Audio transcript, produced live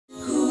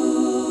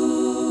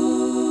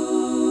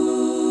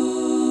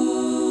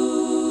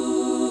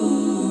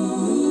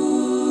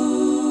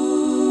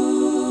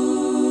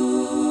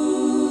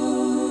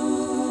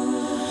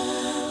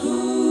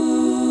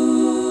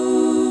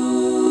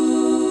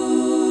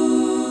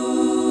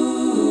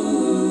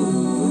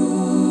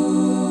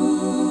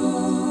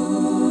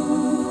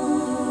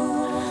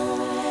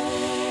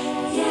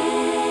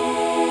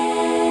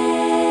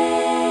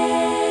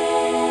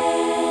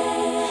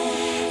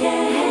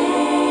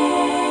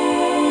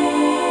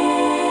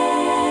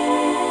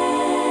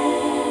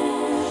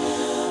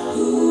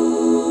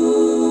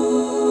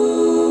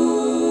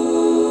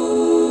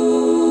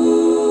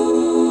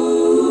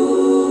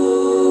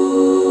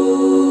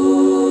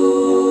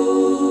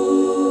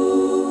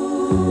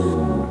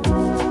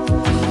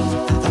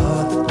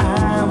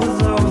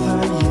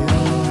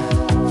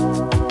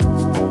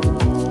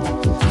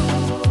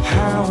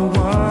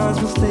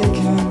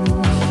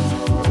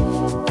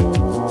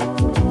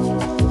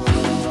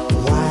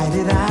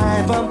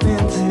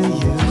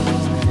you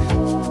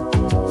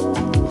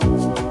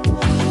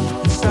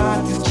and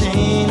start this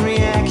chain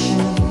reaction.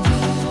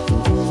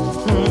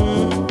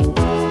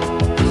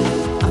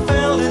 I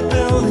felt it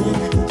building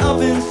up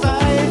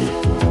inside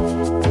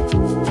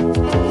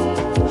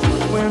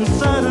when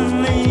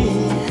suddenly,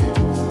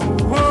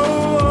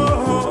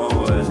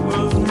 whoa, it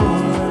was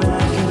more than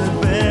I could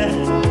bear.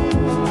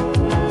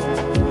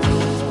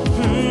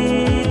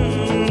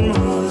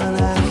 More than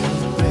I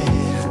could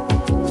bear.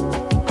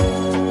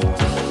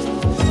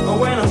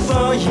 When I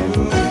saw you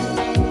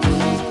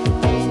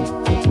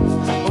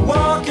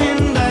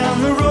walking down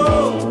the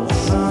road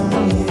with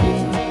someone new,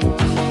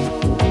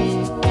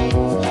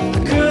 I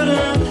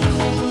couldn't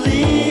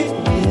believe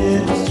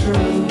it was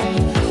true.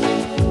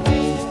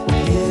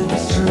 It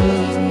was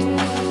true.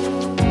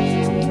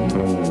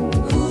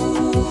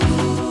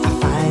 I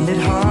find it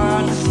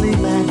hard to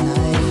sleep at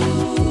night.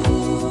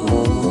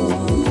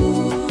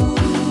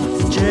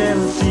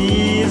 Jealousy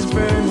is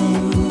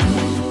burning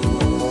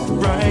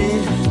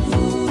bright.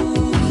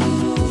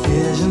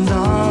 Visions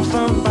of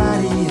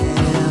somebody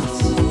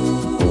else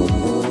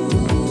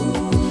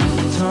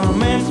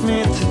torment me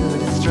to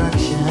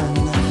destruction.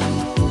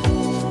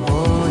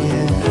 Oh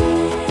yeah,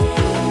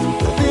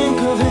 I think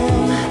of him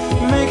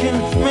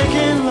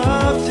making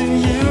love to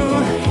you.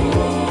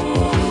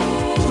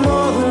 It's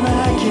more than I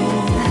can.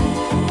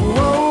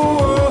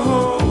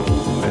 Whoa,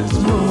 it's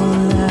more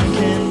than I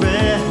can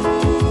bear.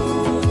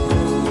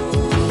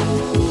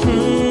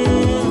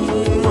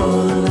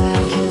 More than I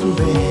can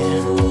bear.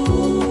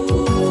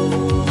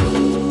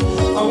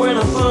 When I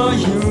saw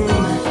you